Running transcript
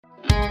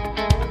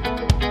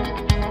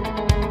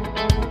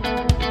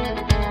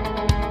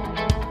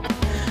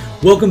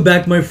Welcome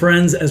back, my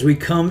friends, as we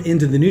come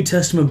into the New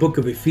Testament book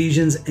of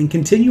Ephesians and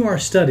continue our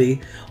study,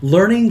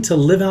 learning to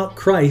live out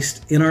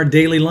Christ in our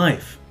daily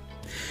life.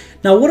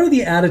 Now, what are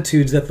the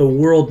attitudes that the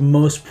world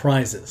most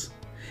prizes?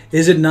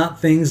 Is it not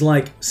things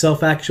like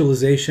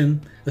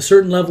self-actualization, a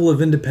certain level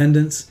of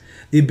independence,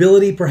 the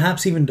ability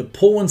perhaps even to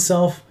pull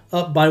oneself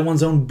up by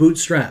one's own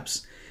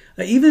bootstraps,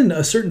 even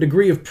a certain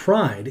degree of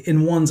pride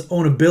in one's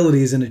own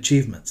abilities and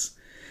achievements?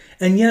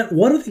 And yet,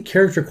 what are the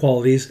character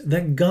qualities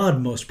that God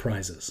most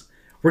prizes?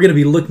 We're going to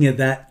be looking at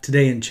that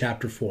today in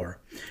chapter 4.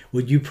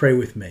 Would you pray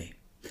with me?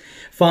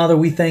 Father,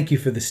 we thank you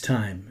for this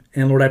time.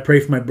 And Lord, I pray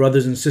for my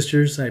brothers and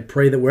sisters. I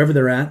pray that wherever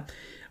they're at,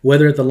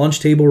 whether at the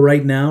lunch table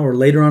right now or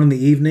later on in the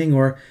evening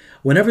or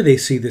whenever they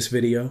see this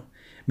video,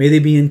 may they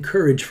be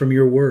encouraged from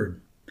your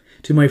word.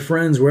 To my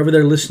friends, wherever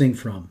they're listening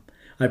from,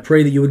 I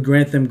pray that you would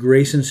grant them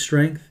grace and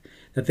strength,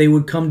 that they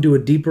would come to a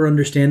deeper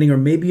understanding or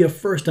maybe a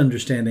first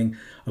understanding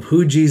of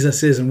who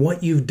Jesus is and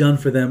what you've done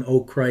for them, O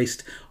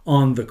Christ,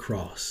 on the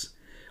cross.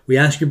 We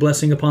ask your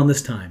blessing upon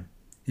this time.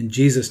 In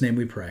Jesus' name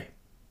we pray.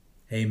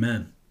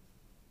 Amen.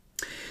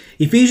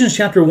 Ephesians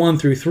chapter 1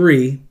 through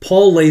 3,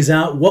 Paul lays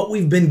out what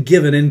we've been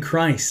given in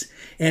Christ,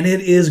 and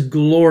it is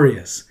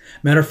glorious.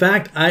 Matter of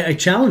fact, I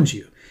challenge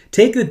you,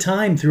 take the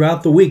time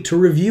throughout the week to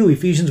review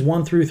Ephesians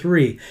 1 through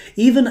 3.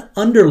 Even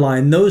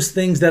underline those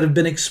things that have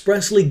been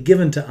expressly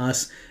given to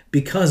us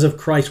because of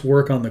Christ's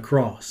work on the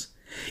cross.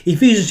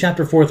 Ephesians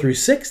chapter 4 through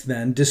 6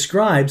 then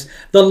describes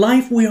the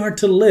life we are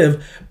to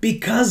live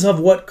because of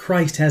what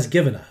Christ has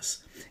given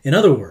us. In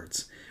other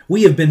words,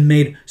 we have been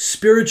made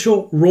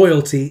spiritual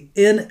royalty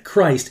in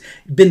Christ,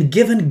 been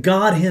given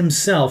God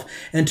himself,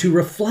 and to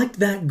reflect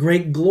that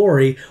great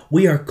glory,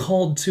 we are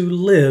called to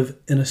live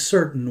in a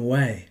certain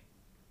way.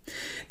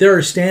 There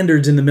are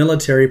standards in the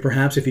military,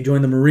 perhaps if you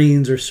join the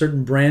Marines or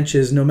certain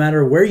branches, no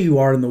matter where you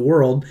are in the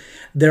world,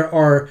 there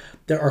are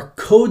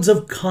codes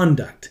of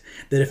conduct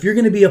that if you're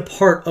going to be a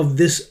part of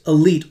this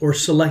elite or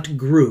select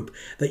group,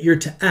 that you're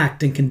to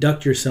act and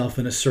conduct yourself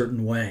in a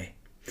certain way.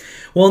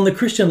 Well, in the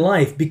Christian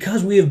life,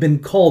 because we have been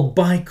called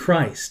by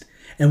Christ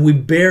and we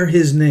bear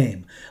his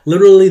name,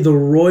 literally the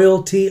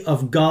royalty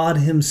of God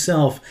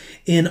himself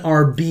in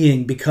our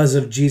being because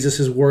of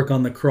Jesus' work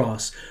on the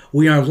cross,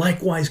 we are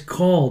likewise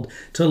called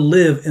to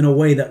live in a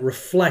way that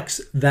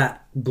reflects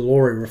that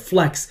glory,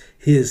 reflects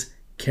his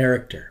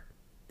character.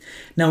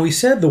 Now, we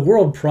said the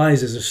world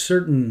prizes a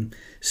certain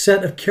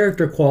set of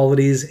character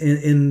qualities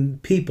in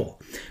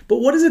people. But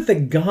what is it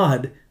that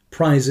God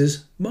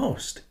prizes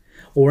most?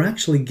 Well, we're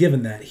actually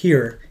given that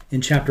here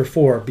in chapter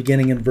 4,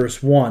 beginning in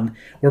verse 1,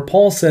 where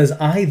Paul says,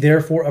 I,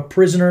 therefore, a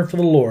prisoner for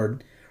the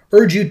Lord,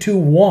 urge you to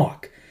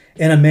walk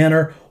in a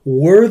manner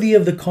worthy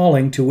of the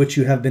calling to which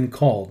you have been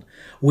called,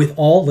 with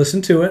all,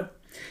 listen to it,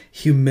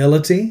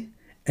 humility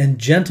and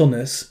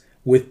gentleness,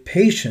 with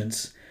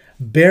patience,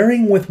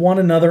 bearing with one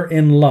another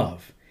in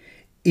love,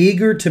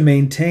 eager to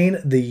maintain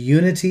the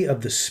unity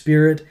of the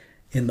Spirit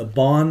in the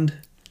bond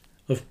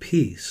of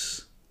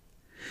peace.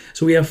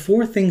 So we have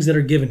four things that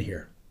are given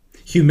here: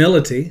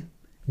 humility,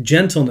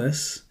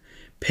 gentleness,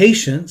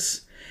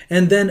 patience,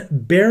 and then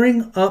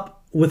bearing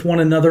up with one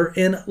another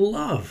in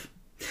love.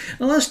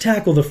 Now let's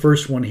tackle the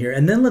first one here,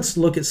 and then let's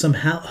look at some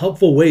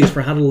helpful ways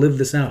for how to live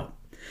this out.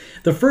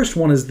 The first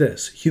one is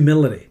this: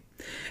 humility.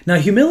 Now,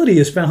 humility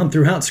is found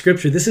throughout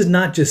Scripture. This is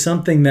not just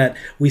something that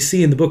we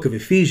see in the book of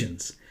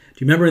Ephesians.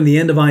 Do you remember in the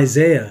end of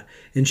Isaiah,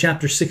 in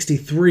chapter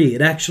 63,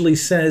 it actually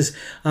says,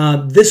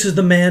 this is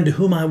the man to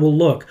whom I will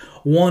look,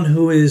 one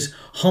who is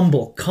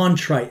humble,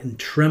 contrite, and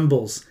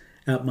trembles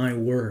at my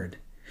word.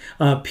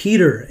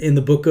 Peter, in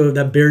the book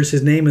that bears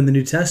his name in the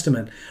New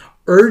Testament,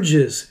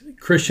 urges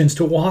Christians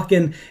to walk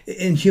in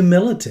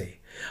humility.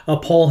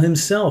 Paul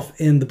himself,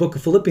 in the book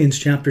of Philippians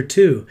chapter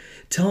 2,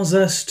 tells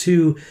us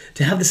to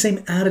have the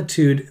same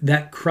attitude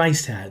that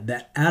Christ had,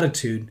 that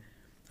attitude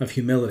of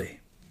humility.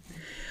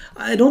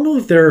 I don't know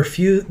if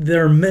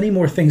there are many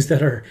more things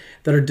that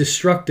are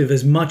destructive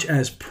as much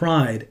as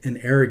pride and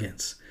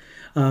arrogance.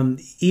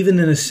 Even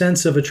in a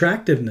sense of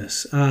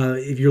attractiveness,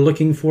 if you're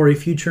looking for a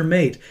future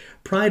mate,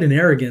 pride and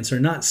arrogance are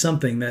not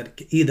something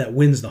that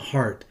wins the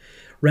heart.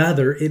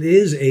 Rather, it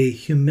is a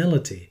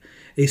humility,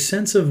 a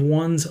sense of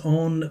one's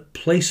own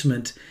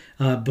placement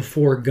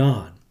before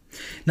God.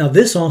 Now,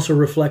 this also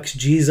reflects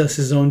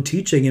Jesus' own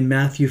teaching in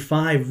Matthew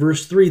 5,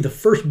 verse 3, the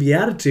first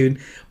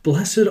beatitude,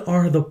 blessed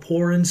are the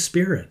poor in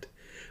spirit.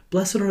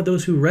 Blessed are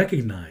those who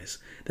recognize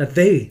that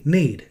they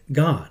need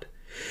God.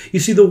 You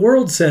see, the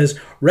world says,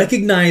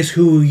 recognize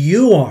who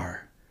you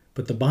are,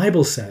 but the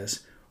Bible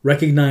says,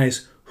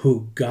 recognize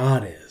who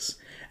God is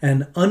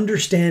and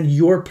understand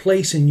your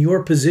place and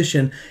your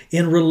position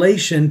in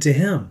relation to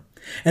him.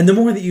 And the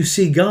more that you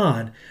see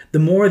God, the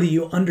more that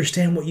you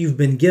understand what you've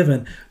been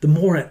given, the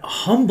more it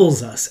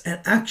humbles us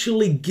and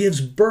actually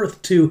gives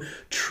birth to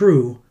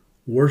true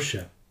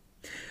worship.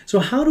 So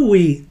how do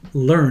we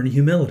learn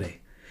humility?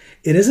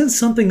 It isn't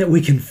something that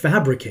we can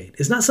fabricate.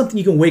 It's not something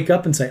you can wake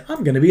up and say,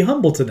 I'm going to be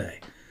humble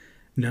today.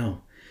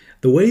 No.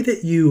 The way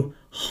that you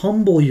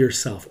humble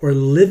yourself or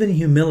live in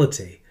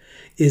humility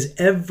is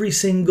every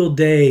single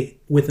day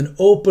with an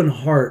open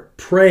heart,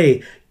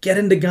 pray, get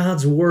into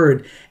God's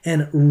word,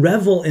 and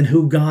revel in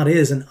who God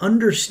is and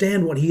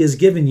understand what he has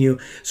given you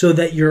so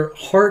that your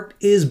heart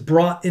is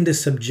brought into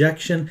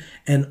subjection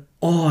and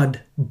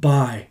awed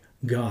by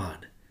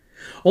God.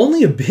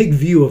 Only a big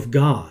view of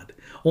God,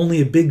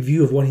 only a big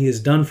view of what he has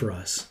done for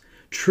us,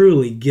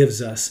 truly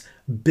gives us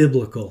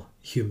biblical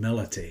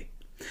humility.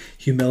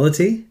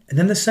 Humility, and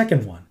then the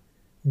second one,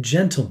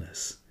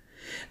 gentleness.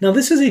 Now,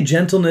 this is a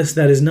gentleness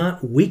that is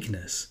not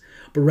weakness,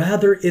 but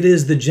rather it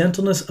is the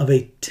gentleness of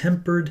a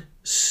tempered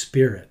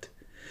spirit.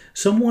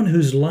 Someone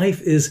whose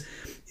life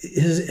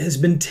has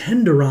been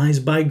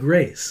tenderized by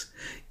grace.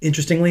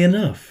 Interestingly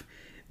enough,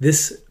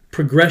 this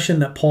progression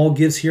that Paul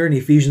gives here in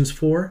Ephesians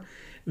 4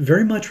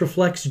 very much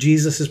reflects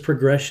Jesus'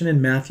 progression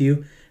in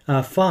Matthew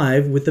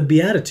 5 with the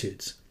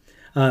Beatitudes.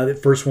 The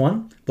first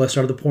one, blessed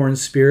are the poor in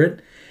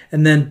spirit,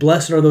 and then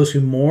blessed are those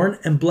who mourn,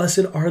 and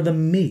blessed are the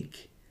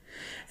meek.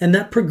 And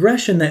that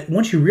progression, that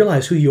once you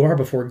realize who you are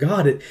before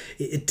God, it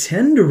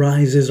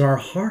tenderizes our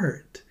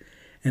heart,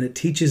 and it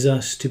teaches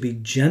us to be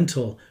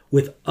gentle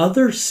with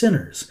other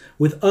sinners,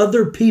 with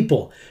other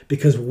people,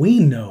 because we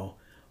know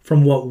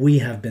from what we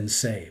have been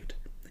saved.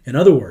 In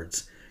other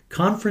words,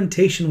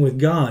 confrontation with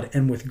God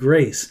and with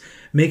grace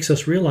makes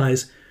us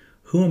realize,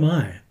 who am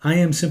I? I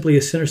am simply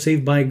a sinner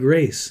saved by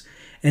grace.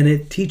 And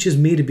it teaches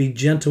me to be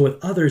gentle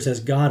with others as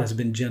God has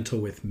been gentle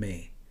with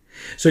me.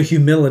 So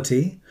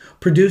humility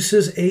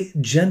produces a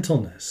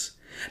gentleness.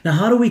 Now,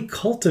 how do we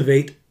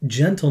cultivate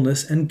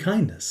gentleness and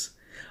kindness?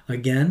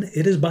 Again,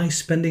 it is by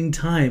spending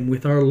time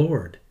with our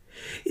Lord.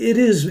 It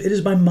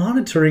is by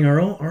monitoring our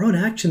own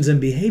actions and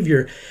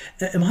behavior.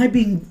 Am I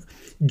being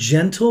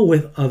gentle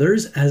with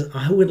others as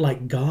I would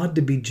like God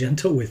to be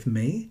gentle with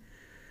me?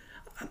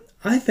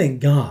 I thank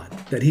God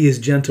that he is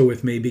gentle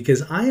with me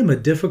because I am a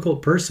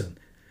difficult person.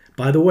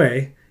 By the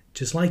way,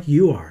 just like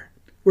you are,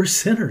 we're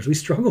sinners. We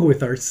struggle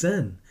with our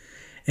sin.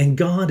 And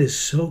God is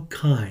so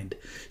kind,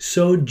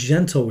 so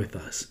gentle with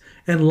us.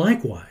 And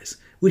likewise,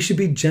 we should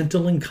be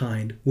gentle and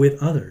kind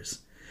with others,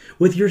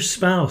 with your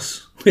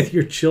spouse, with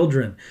your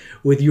children,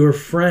 with your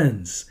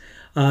friends,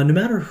 no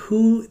matter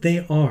who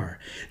they are.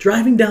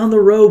 Driving down the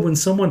road when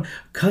someone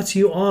cuts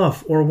you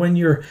off, or when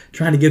you're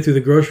trying to get through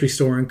the grocery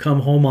store and come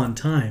home on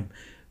time,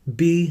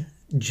 be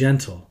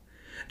gentle.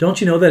 Don't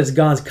you know that it's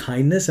God's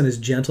kindness and his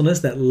gentleness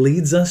that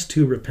leads us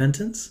to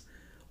repentance?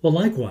 Well,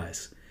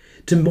 likewise,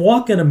 to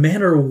walk in a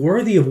manner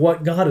worthy of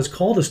what God has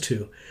called us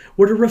to,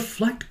 we're to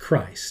reflect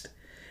Christ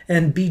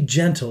and be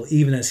gentle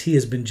even as he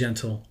has been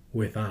gentle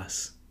with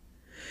us.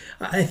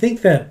 I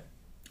think that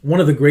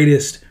one of the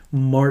greatest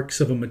marks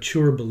of a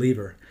mature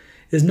believer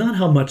is not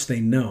how much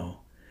they know,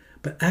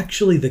 but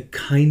actually the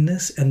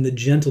kindness and the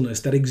gentleness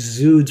that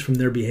exudes from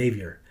their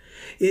behavior.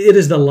 It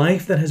is the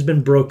life that has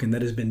been broken,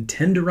 that has been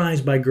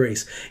tenderized by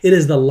grace. It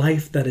is the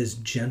life that is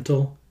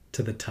gentle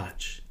to the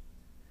touch.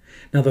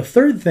 Now, the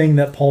third thing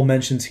that Paul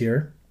mentions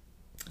here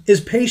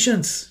is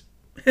patience.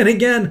 And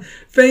again,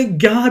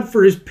 thank God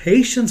for his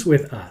patience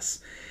with us.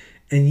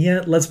 And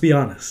yet, let's be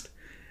honest,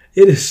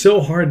 it is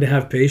so hard to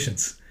have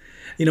patience.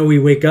 You know, we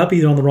wake up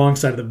either on the wrong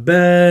side of the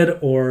bed,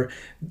 or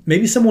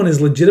maybe someone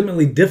is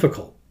legitimately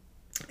difficult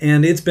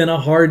and it's been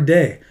a hard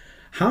day.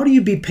 How do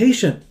you be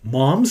patient,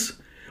 moms,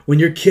 when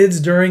your kids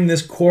during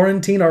this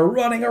quarantine are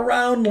running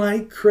around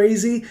like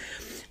crazy?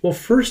 Well,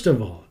 first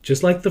of all,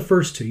 just like the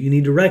first two, you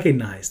need to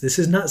recognize this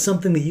is not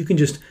something that you can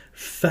just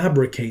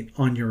fabricate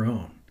on your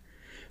own.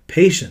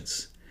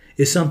 Patience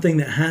is something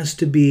that has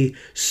to be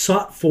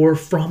sought for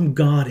from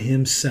God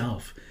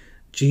himself.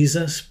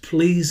 Jesus,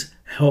 please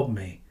help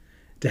me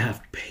to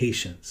have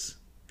patience.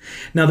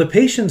 Now, the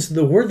patience,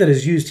 the word that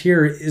is used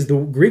here is the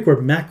Greek word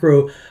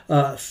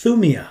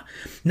macrothumia.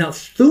 Now,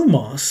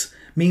 thumos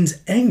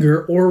means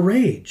anger or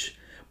rage,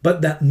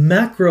 but that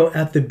macro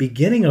at the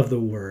beginning of the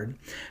word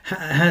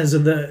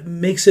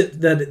makes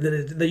it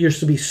that you're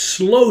to be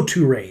slow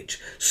to rage,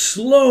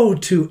 slow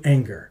to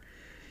anger.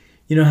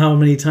 You know how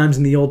many times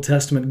in the Old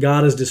Testament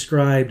God is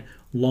described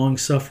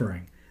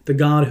long-suffering, the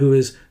God who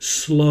is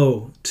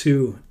slow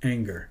to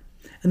anger.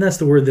 And that's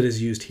the word that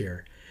is used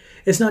here.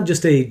 It's not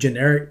just a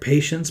generic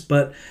patience,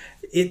 but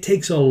it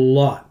takes a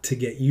lot to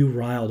get you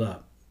riled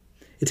up.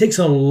 It takes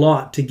a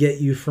lot to get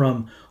you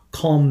from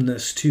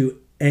calmness to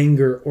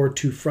anger or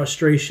to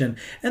frustration.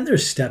 And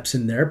there's steps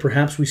in there.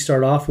 Perhaps we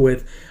start off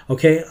with,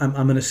 okay,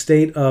 I'm in a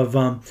state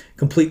of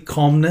complete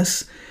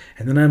calmness,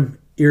 and then I'm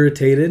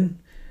irritated.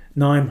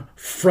 Now I'm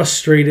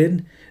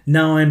frustrated.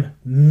 Now I'm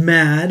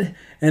mad,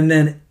 and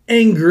then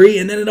angry,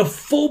 and then in a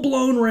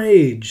full-blown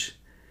rage.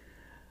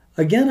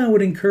 Again, I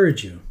would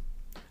encourage you,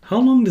 how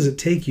long does it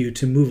take you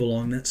to move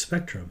along that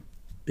spectrum?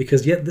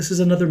 Because yet this is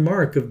another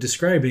mark of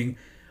describing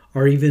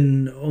our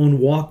even own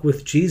walk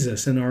with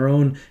Jesus and our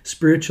own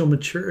spiritual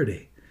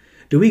maturity.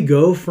 Do we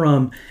go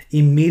from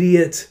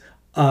immediate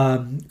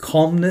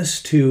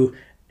calmness to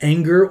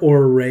anger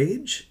or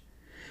rage?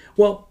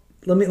 Well,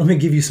 let me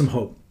give you some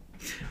hope.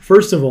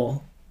 First of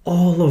all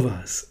of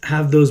us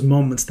have those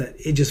moments that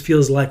it just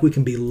feels like we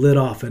can be lit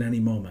off at any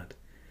moment.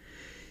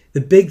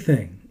 The big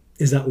thing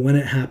is that when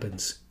it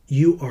happens,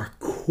 you are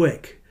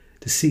quick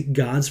to seek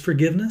God's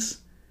forgiveness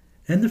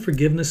and the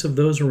forgiveness of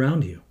those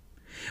around you.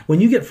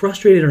 When you get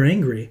frustrated or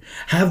angry,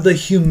 have the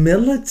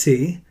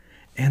humility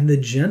and the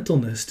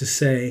gentleness to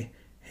say,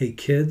 hey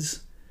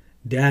kids,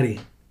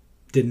 Daddy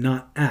did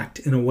not act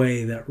in a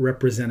way that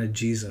represented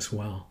Jesus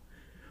well.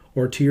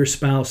 Or to your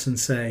spouse and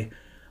say,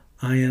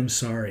 I am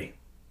sorry.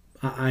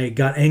 I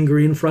got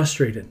angry and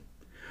frustrated.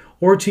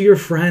 Or to your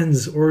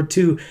friends, or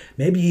to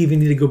maybe you even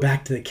need to go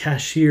back to the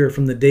cashier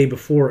from the day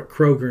before at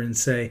Kroger and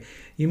say,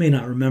 you may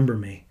not remember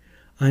me.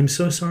 I'm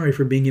so sorry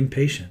for being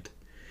impatient.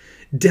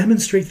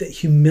 Demonstrate that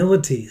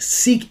humility,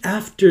 seek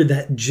after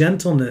that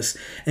gentleness,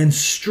 and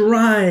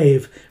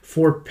strive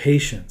for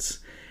patience.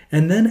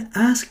 And then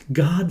ask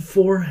God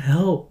for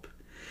help.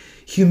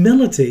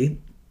 Humility,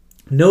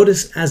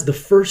 notice as the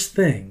first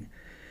thing,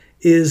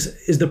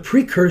 is the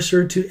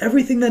precursor to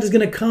everything that is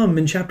going to come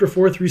in chapter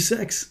 4 through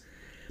 6.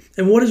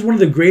 And what is one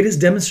of the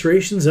greatest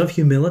demonstrations of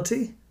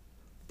humility?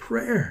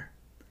 Prayer.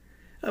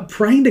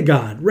 Praying to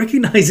God,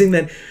 recognizing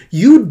that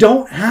you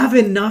don't have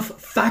enough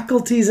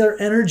faculties or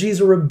energies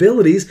or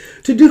abilities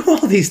to do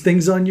all these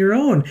things on your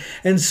own.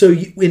 And so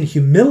in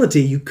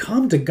humility, you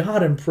come to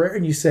God in prayer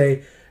and you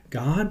say,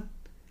 God,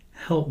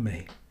 help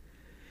me.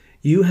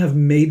 You have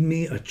made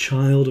me a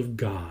child of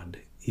God,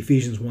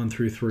 Ephesians 1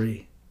 through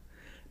 3.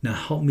 Now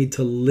help me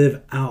to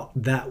live out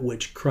that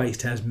which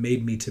Christ has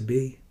made me to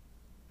be.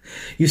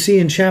 You see,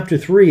 in chapter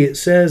 3, it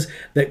says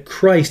that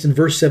Christ, in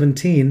verse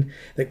 17,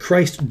 that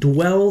Christ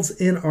dwells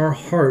in our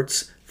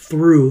hearts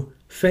through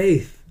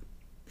faith.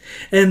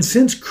 And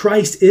since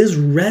Christ is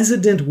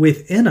resident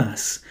within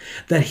us,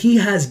 that he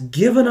has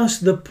given us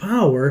the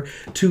power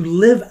to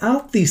live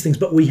out these things,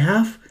 but we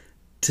have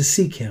to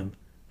seek him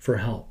for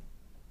help.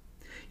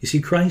 You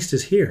see, Christ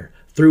is here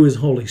through his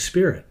Holy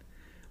Spirit,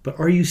 but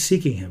are you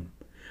seeking him?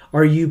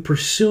 Are you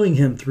pursuing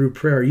him through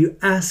prayer? Are you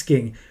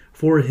asking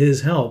for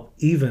his help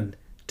even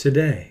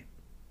today?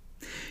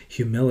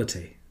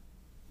 Humility,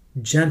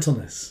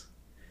 gentleness,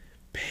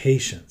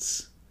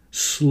 patience,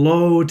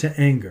 slow to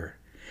anger.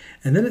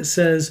 And then it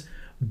says,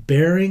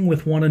 bearing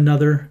with one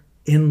another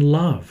in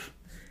love.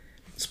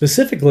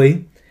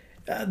 Specifically,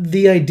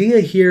 the idea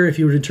here, if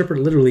you were to interpret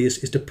it literally, is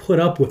to put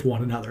up with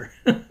one another.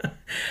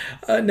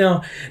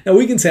 Now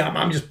we can say,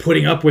 I'm just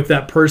putting up with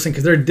that person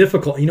because they're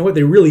difficult. You know what?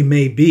 They really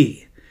may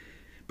be.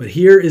 But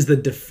here is the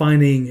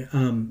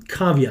defining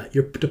caveat.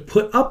 You're to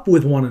put up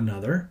with one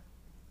another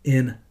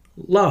in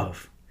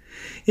love.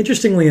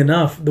 Interestingly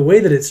enough, the way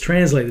that it's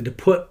translated, to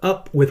put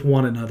up with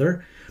one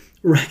another,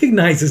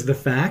 recognizes the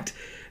fact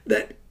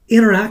that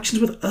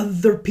interactions with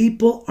other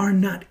people are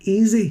not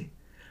easy.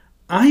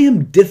 I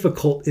am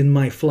difficult in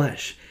my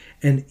flesh,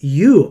 and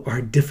you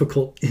are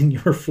difficult in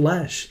your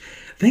flesh.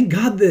 Thank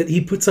God that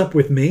he puts up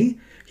with me,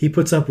 he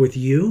puts up with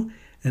you,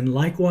 and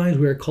likewise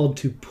we are called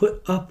to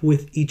put up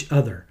with each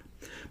other.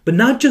 But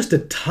not just to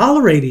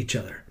tolerate each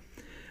other,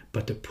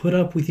 but to put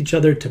up with each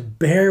other, to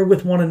bear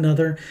with one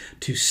another,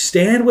 to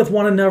stand with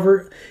one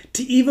another,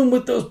 to even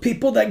with those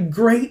people that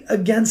grate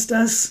against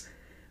us,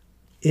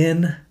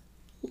 in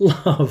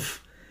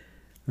love.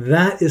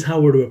 That is how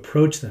we're to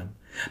approach them.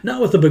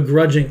 Not with a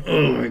begrudging,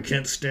 I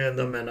can't stand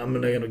them and I'm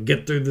going to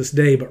get through this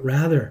day, but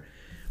rather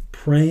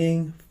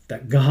praying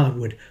that God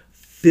would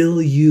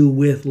fill you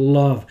with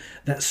love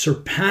that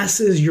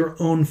surpasses your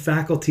own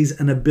faculties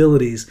and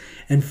abilities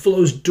and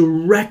flows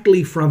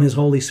directly from his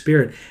Holy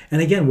Spirit.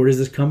 And again, where does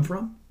this come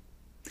from?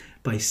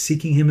 By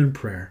seeking him in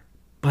prayer,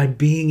 by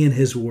being in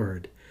his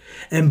word,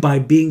 and by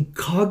being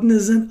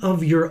cognizant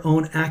of your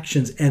own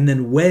actions. And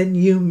then when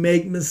you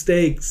make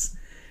mistakes,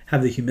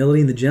 have the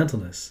humility and the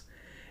gentleness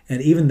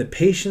and even the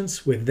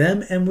patience with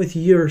them and with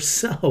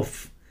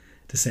yourself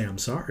to say, I'm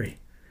sorry,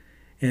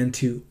 and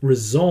to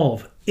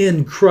resolve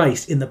in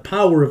Christ, in the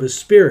power of his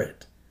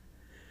Spirit,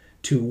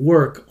 to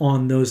work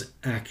on those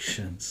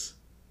actions.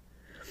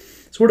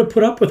 So we're to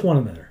put up with one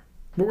another.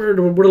 We're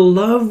to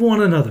love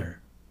one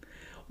another.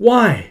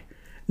 Why?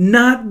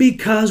 Not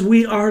because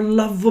we are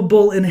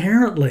lovable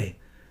inherently,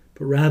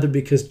 but rather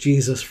because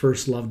Jesus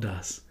first loved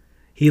us.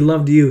 He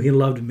loved you, he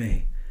loved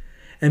me.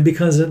 And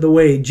because of the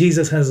way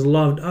Jesus has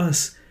loved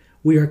us,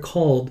 we are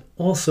called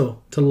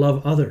also to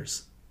love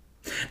others.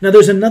 Now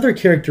there's another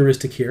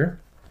characteristic here,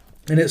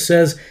 and it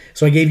says,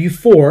 so I gave you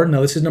 4.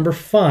 Now this is number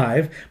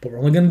 5, but we're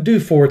only going to do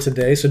 4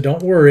 today, so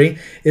don't worry.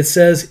 It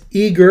says,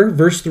 eager,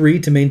 verse 3,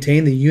 to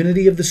maintain the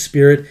unity of the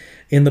Spirit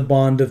in the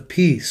bond of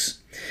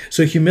peace.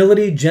 So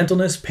humility,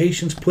 gentleness,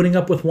 patience, putting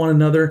up with one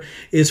another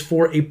is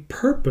for a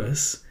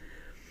purpose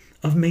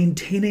of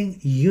maintaining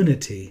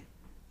unity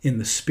in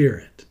the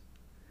Spirit.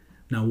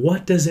 Now,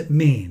 what does it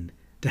mean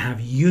to have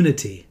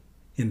unity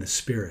in the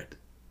Spirit?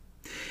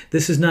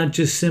 This is not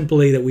just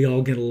simply that we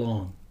all get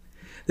along.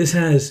 This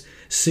has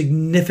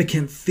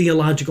significant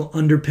theological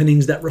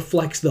underpinnings that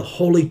reflects the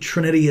Holy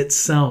Trinity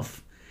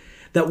itself.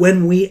 That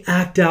when we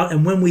act out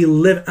and when we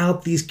live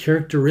out these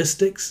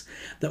characteristics,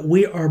 that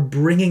we are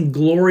bringing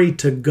glory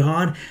to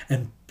God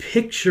and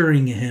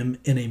picturing him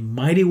in a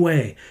mighty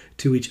way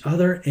to each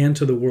other and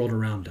to the world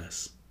around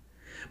us.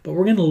 But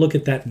we're going to look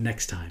at that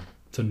next time.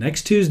 So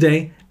next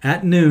Tuesday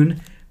at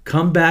noon,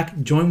 come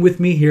back, join with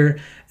me here,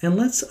 and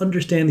let's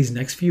understand these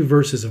next few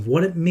verses of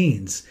what it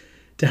means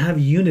to have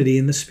unity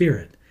in the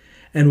Spirit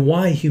and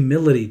why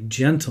humility,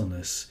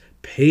 gentleness,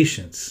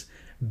 patience,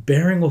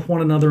 bearing with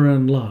one another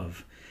in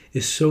love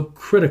is so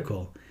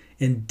critical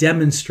in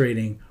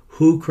demonstrating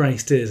who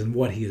Christ is and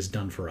what he has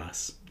done for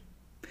us.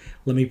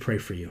 Let me pray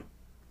for you.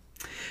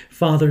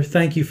 Father,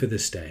 thank you for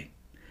this day.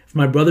 For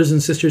my brothers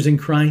and sisters in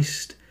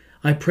Christ,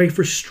 I pray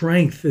for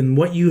strength in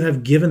what you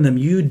have given them.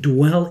 You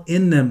dwell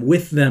in them,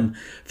 with them,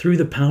 through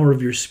the power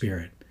of your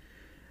Spirit.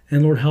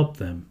 And Lord, help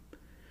them.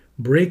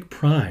 Break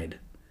pride.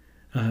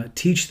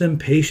 Teach them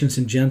patience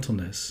and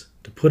gentleness,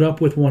 to put up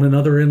with one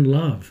another in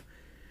love.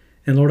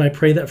 And Lord, I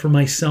pray that for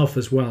myself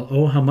as well.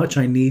 Oh, how much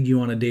I need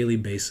you on a daily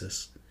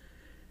basis.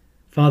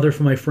 Father,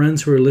 for my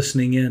friends who are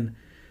listening in,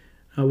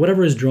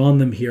 whatever has drawn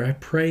them here, I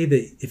pray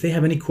that if they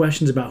have any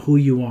questions about who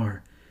you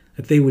are,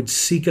 that they would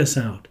seek us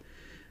out.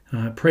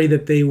 I pray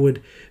that they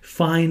would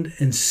find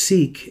and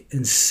seek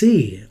and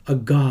see a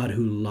God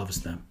who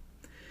loves them.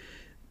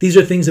 These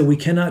are things that we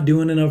cannot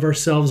do in and of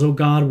ourselves, oh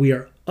God. We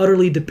are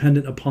utterly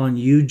dependent upon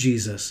you,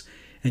 Jesus,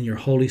 and your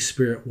Holy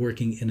Spirit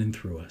working in and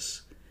through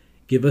us.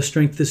 Give us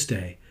strength this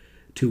day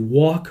to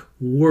walk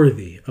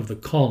worthy of the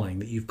calling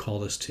that you've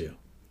called us to.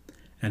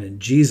 And in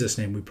Jesus'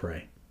 name we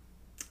pray.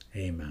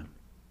 Amen.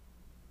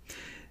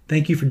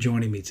 Thank you for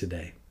joining me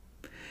today.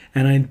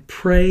 And I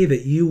pray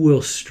that you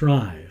will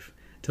strive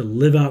to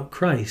live out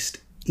Christ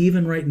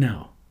even right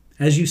now,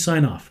 as you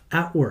sign off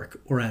at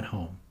work or at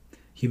home.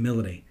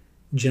 Humility,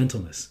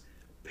 gentleness,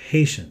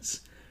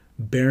 patience,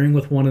 bearing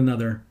with one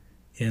another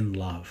in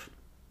love.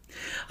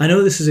 I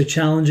know this is a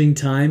challenging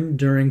time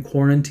during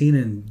quarantine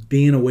and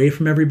being away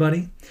from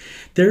everybody.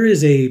 There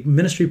is a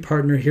ministry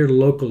partner here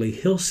locally,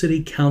 Hill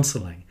City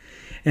Counseling,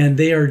 and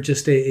they are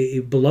just a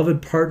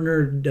beloved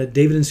partner,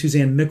 David and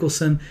Suzanne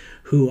Mickelson,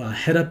 who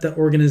head up that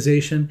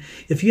organization.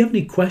 If you have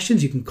any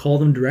questions, you can call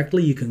them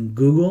directly. You can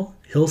Google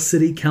Hill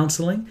City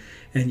Counseling,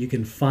 and you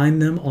can find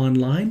them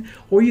online,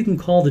 or you can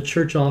call the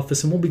church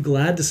office, and we'll be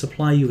glad to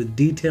supply you with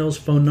details,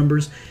 phone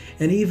numbers,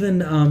 and even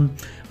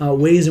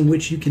ways in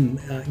which you can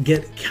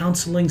get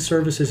counseling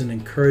services and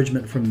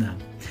encouragement from them.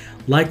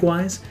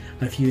 Likewise,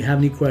 if you have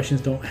any questions,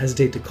 don't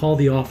hesitate to call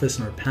the office,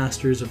 and our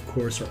pastors, of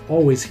course, are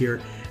always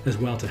here as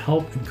well to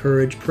help,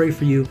 encourage, pray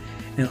for you,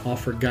 and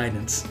offer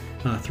guidance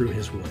through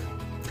his word.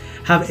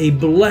 Have a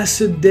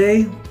blessed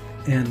day,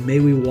 and may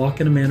we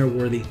walk in a manner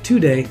worthy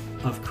today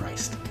of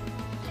Christ.